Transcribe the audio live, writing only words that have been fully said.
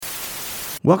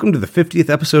Welcome to the 50th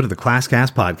episode of the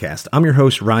ClassCast podcast. I'm your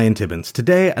host, Ryan Tibbins.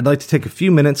 Today, I'd like to take a few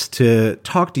minutes to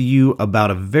talk to you about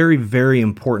a very, very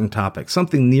important topic,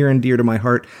 something near and dear to my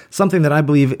heart, something that I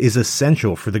believe is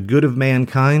essential for the good of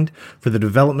mankind, for the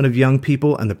development of young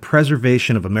people, and the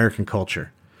preservation of American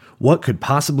culture. What could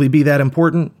possibly be that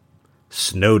important?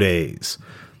 Snow days.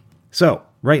 So,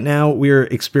 right now, we're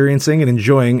experiencing and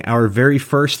enjoying our very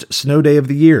first snow day of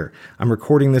the year. I'm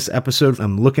recording this episode.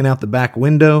 I'm looking out the back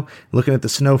window, looking at the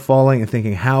snow falling and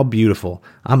thinking, how beautiful.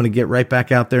 I'm going to get right back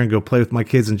out there and go play with my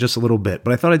kids in just a little bit.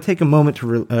 But I thought I'd take a moment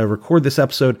to record this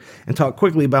episode and talk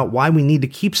quickly about why we need to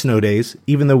keep snow days,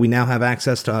 even though we now have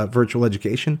access to virtual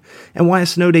education, and why a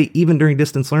snow day, even during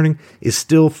distance learning, is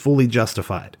still fully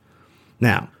justified.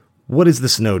 Now, what is the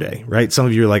snow day, right? Some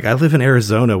of you are like, I live in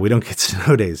Arizona. We don't get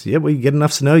snow days. Yeah, well, you get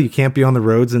enough snow, you can't be on the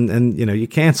roads and you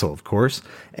cancel, of course.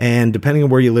 And depending on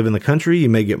where you live in the country, you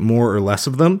may get more or less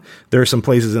of them. There are some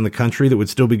places in the country that would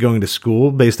still be going to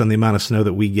school based on the amount of snow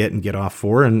that we get and get off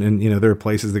for. And there are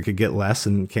places that could get less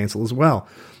and cancel as well.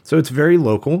 So it's very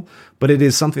local, but it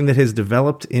is something that has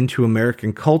developed into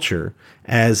American culture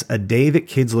as a day that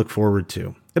kids look forward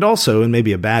to. It also, in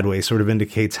maybe a bad way, sort of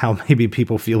indicates how maybe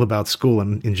people feel about school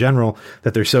in general,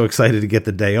 that they're so excited to get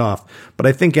the day off. But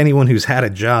I think anyone who's had a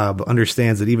job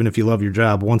understands that even if you love your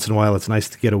job, once in a while it's nice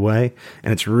to get away,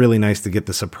 and it's really nice to get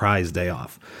the surprise day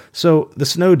off. So the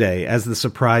snow day as the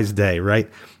surprise day, right?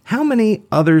 How many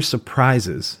other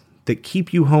surprises that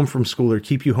keep you home from school or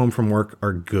keep you home from work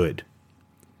are good?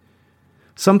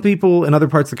 Some people in other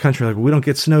parts of the country are like, well, we don't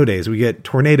get snow days. We get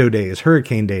tornado days,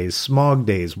 hurricane days, smog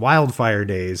days, wildfire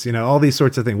days, all these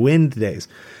sorts of things, wind days.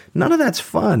 None of that's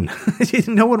fun.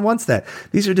 No one wants that.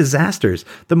 These are disasters.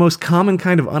 The most common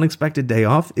kind of unexpected day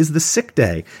off is the sick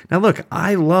day. Now, look,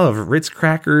 I love Ritz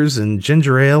crackers and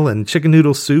ginger ale and chicken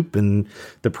noodle soup and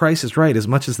The Price is Right as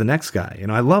much as the next guy.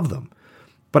 I love them.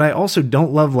 But I also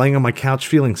don't love laying on my couch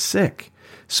feeling sick.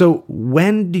 So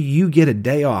when do you get a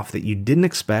day off that you didn't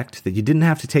expect, that you didn't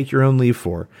have to take your own leave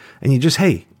for, and you just,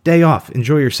 hey, day off,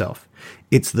 enjoy yourself?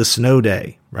 It's the snow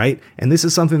day, right? And this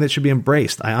is something that should be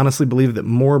embraced. I honestly believe that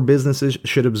more businesses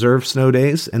should observe snow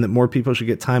days and that more people should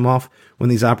get time off when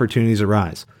these opportunities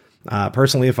arise.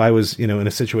 Personally, if I was, in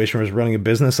a situation where I was running a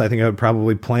business, I think I would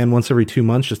probably plan once every 2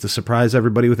 months just to surprise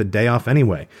everybody with a day off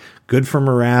anyway. Good for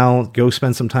morale. Go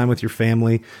spend some time with your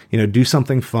family. Do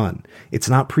something fun. It's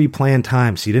not pre-planned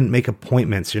time, so you didn't make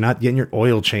appointments. You're not getting your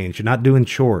oil changed. You're not doing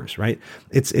chores, right?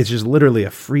 It's just literally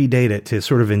a free day to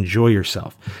sort of enjoy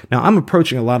yourself. Now, I'm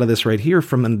approaching a lot of this right here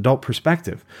from an adult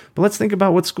perspective, but let's think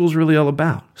about what school's really all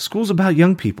about. School's about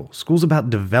young people. School's about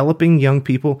developing young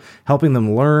people, helping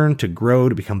them learn, to grow,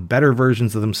 to become better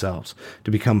versions of themselves,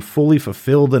 to become fully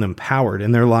fulfilled and empowered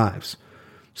in their lives.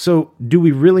 So, do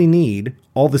we really need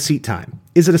all the seat time?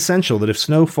 Is it essential that if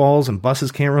snow falls and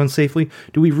buses can't run safely,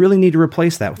 do we really need to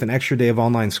replace that with an extra day of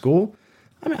online school?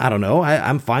 I don't know.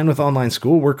 I'm fine with online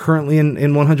school. We're currently in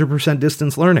 100%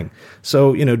 distance learning.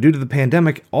 So, due to the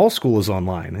pandemic, all school is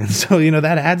online. And so,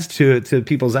 that adds to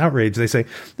people's outrage. They say,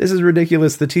 this is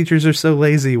ridiculous. The teachers are so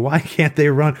lazy. Why can't they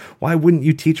run? Why wouldn't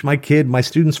you teach my kid? My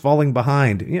student's falling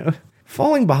behind.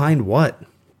 Falling behind what?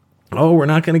 Oh, we're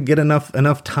not going to get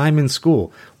enough time in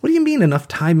school. What do you mean enough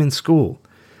time in school?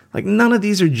 Like, none of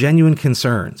these are genuine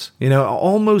concerns.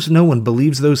 Almost no one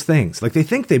believes those things. Like, they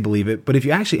think they believe it, but if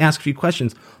you actually ask a few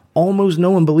questions, almost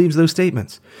no one believes those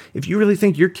statements. If you really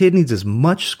think your kid needs as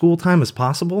much school time as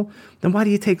possible, then why do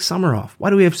you take summer off? Why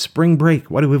do we have spring break?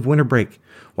 Why do we have winter break?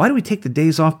 Why do we take the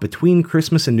days off between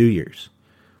Christmas and New Year's?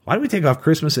 Why do we take off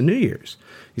Christmas and New Year's?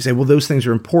 You say, well, those things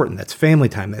are important. That's family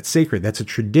time. That's sacred. That's a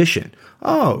tradition.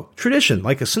 Oh, tradition,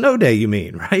 like a snow day, you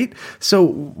mean, right? So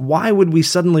why would we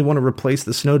suddenly want to replace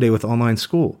the snow day with online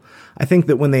school? I think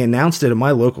that when they announced it at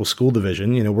my local school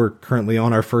division, we're currently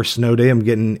on our first snow day. I'm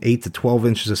getting 8 to 12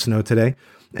 inches of snow today.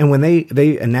 And when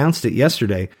they announced it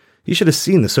yesterday, you should have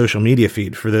seen the social media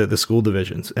feed for the school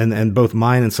divisions and both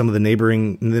mine and some of the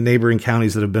neighboring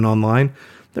counties that have been online.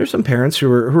 There's some parents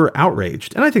who are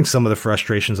outraged, and I think some of the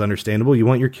frustration is understandable. You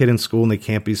want your kid in school and they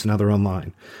can't be, so now they're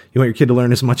online. You want your kid to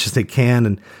learn as much as they can,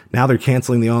 and now they're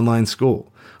canceling the online school.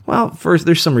 Well, first,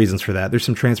 there's some reasons for that. There's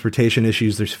some transportation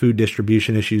issues. There's food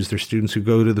distribution issues. There's students who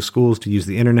go to the schools to use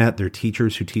the internet. There are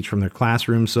teachers who teach from their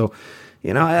classrooms. So,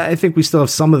 I think we still have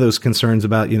some of those concerns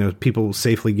about, people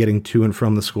safely getting to and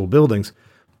from the school buildings.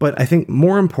 But I think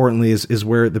more importantly is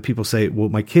where the people say, well,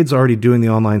 my kid's already doing the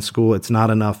online school. It's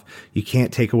not enough. You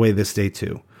can't take away this day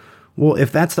too. Well,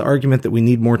 if that's the argument that we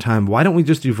need more time, why don't we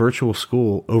just do virtual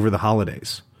school over the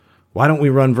holidays? Why don't we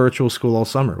run virtual school all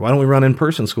summer? Why don't we run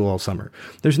in-person school all summer?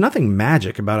 There's nothing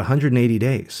magic about 180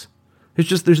 days.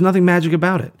 There's nothing magic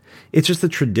about it. It's just a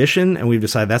tradition, and we've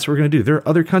decided that's what we're going to do. There are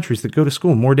other countries that go to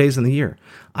school more days in the year.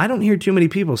 I don't hear too many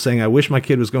people saying, I wish my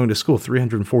kid was going to school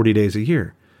 340 days a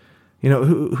year. You know,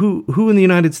 who in the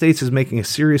United States is making a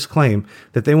serious claim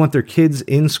that they want their kids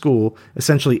in school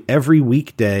essentially every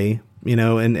weekday,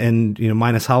 and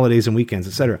minus holidays and weekends,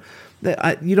 etc.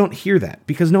 You don't hear that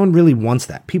because no one really wants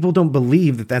that. People don't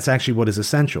believe that that's actually what is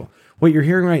essential. What you're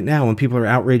hearing right now when people are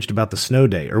outraged about the snow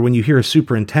day, or when you hear a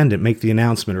superintendent make the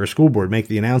announcement or a school board make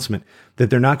the announcement that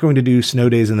they're not going to do snow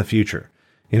days in the future.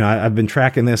 I've been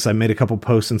tracking this. I made a couple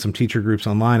posts in some teacher groups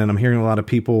online, and I'm hearing a lot of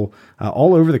people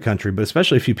all over the country, but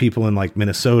especially a few people in like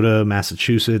Minnesota,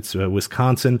 Massachusetts,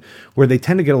 Wisconsin, where they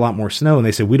tend to get a lot more snow. And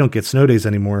they say, we don't get snow days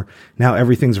anymore. Now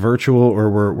everything's virtual, or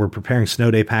we're preparing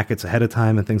snow day packets ahead of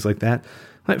time and things like that.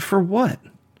 Like, for what?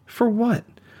 For what?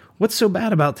 What's so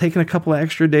bad about taking a couple of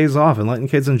extra days off and letting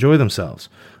kids enjoy themselves?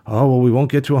 Oh, well, we won't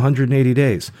get to 180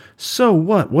 days. So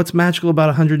what? What's magical about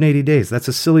 180 days? That's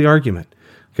a silly argument.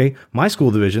 Okay, my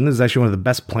school division, this is actually one of the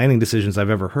best planning decisions I've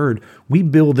ever heard. We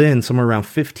build in somewhere around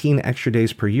 15 extra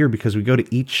days per year because we go to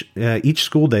each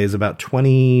school day is about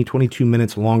 22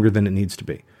 minutes longer than it needs to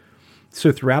be.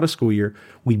 So throughout a school year,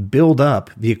 we build up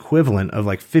the equivalent of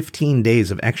like 15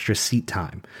 days of extra seat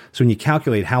time. So when you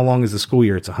calculate how long is the school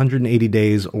year, it's 180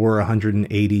 days or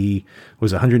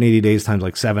 180 days times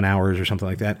like 7 hours or something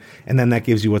like that. And then that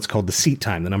gives you what's called the seat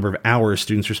time, the number of hours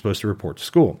students are supposed to report to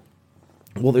school.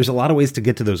 Well, there's a lot of ways to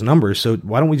get to those numbers, so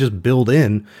why don't we just build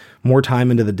in more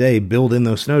time into the day, build in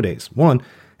those snow days? One,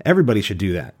 everybody should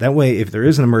do that. That way, if there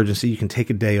is an emergency, you can take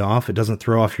a day off. It doesn't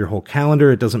throw off your whole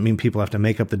calendar. It doesn't mean people have to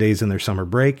make up the days in their summer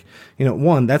break.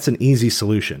 One, that's an easy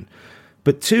solution.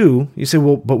 But two, you say,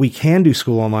 well, but we can do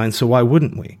school online, so why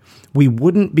wouldn't we? We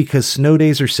wouldn't because snow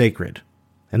days are sacred.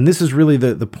 And this is really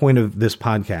the point of this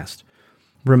podcast.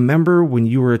 Remember when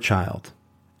you were a child.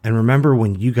 And remember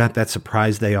when you got that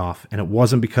surprise day off, and it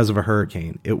wasn't because of a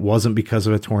hurricane. It wasn't because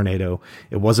of a tornado.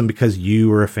 It wasn't because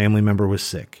you or a family member was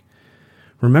sick.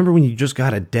 Remember when you just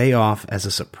got a day off as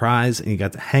a surprise and you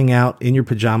got to hang out in your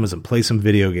pajamas and play some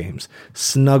video games,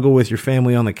 snuggle with your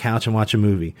family on the couch and watch a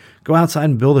movie, go outside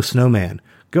and build a snowman,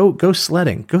 go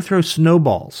sledding, go throw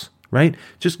snowballs, right?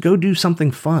 Just go do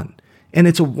something fun. And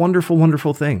it's a wonderful,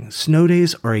 wonderful thing. Snow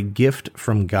days are a gift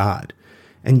from God.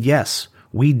 And yes,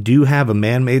 we do have a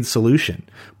man-made solution.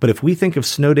 But if we think of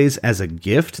snow days as a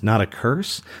gift, not a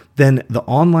curse, then the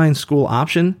online school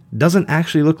option doesn't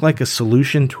actually look like a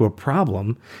solution to a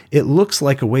problem. It looks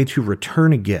like a way to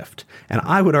return a gift. And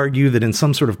I would argue that in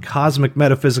some sort of cosmic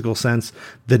metaphysical sense,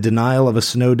 the denial of a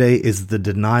snow day is the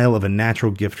denial of a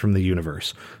natural gift from the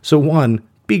universe. So one,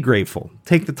 be grateful.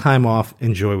 Take the time off.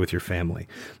 Enjoy with your family.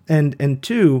 And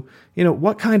two,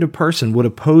 what kind of person would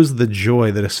oppose the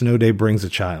joy that a snow day brings a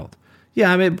child?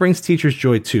 Yeah, it brings teachers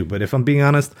joy too, but if I'm being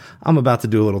honest, I'm about to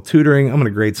do a little tutoring, I'm going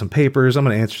to grade some papers, I'm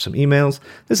going to answer some emails.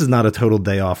 This is not a total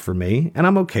day off for me, and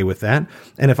I'm okay with that.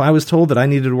 And if I was told that I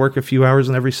needed to work a few hours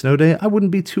on every snow day, I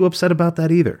wouldn't be too upset about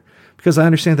that either, because I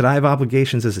understand that I have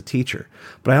obligations as a teacher,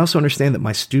 but I also understand that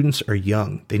my students are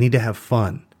young. They need to have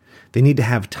fun. They need to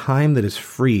have time that is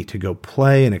free to go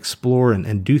play and explore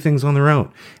and do things on their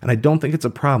own. And I don't think it's a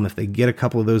problem if they get a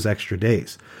couple of those extra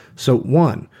days. So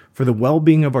one, for the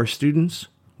well-being of our students,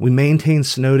 we maintain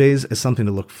snow days as something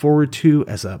to look forward to,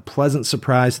 as a pleasant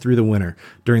surprise through the winter.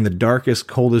 During the darkest,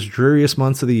 coldest, dreariest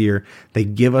months of the year, they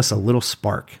give us a little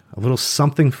spark, a little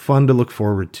something fun to look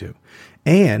forward to.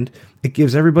 And it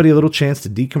gives everybody a little chance to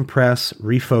decompress,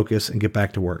 refocus, and get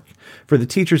back to work. For the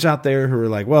teachers out there who are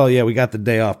like, well, yeah, we got the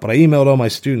day off, but I emailed all my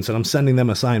students and I'm sending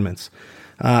them assignments.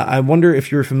 I wonder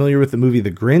if you're familiar with the movie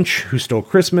The Grinch Who Stole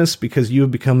Christmas, because you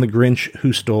have become the Grinch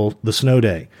who stole the snow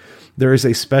day. There is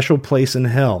a special place in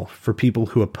hell for people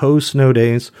who oppose snow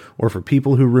days or for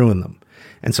people who ruin them.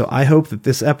 And so I hope that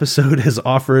this episode has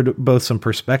offered both some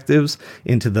perspectives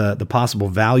into the possible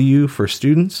value for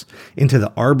students, into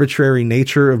the arbitrary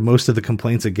nature of most of the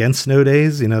complaints against snow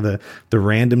days, the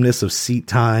randomness of seat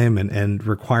time and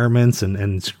requirements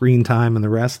and screen time and the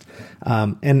rest.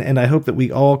 And I hope that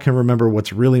we all can remember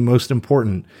what's really most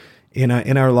important in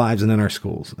our lives and in our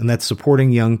schools. And that's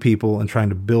supporting young people and trying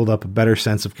to build up a better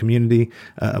sense of community,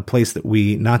 a place that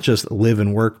we not just live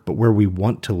and work, but where we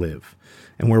want to live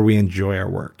and where we enjoy our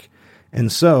work.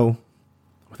 And so,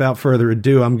 without further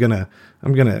ado, I'm gonna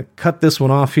cut this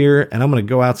one off here, and I'm gonna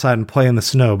go outside and play in the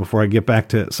snow before I get back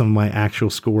to some of my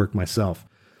actual schoolwork myself.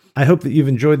 I hope that you've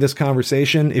enjoyed this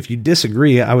conversation. If you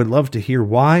disagree, I would love to hear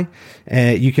why.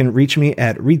 You can reach me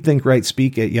at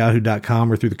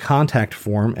readthinkwritespeak@yahoo.com or through the contact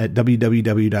form at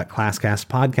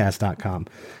www.classcastpodcast.com.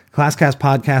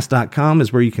 ClassCastPodcast.com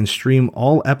is where you can stream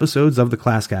all episodes of the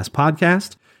ClassCast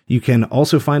podcast. You can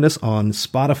also find us on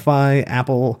Spotify,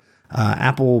 Apple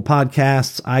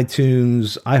Podcasts,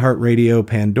 iTunes, iHeartRadio,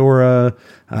 Pandora,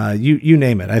 you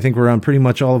name it. I think we're on pretty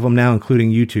much all of them now, including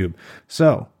YouTube.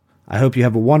 So I hope you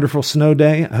have a wonderful snow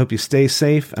day. I hope you stay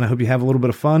safe, and I hope you have a little bit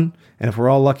of fun. And if we're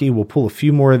all lucky, we'll pull a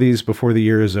few more of these before the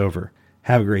year is over.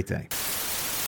 Have a great day.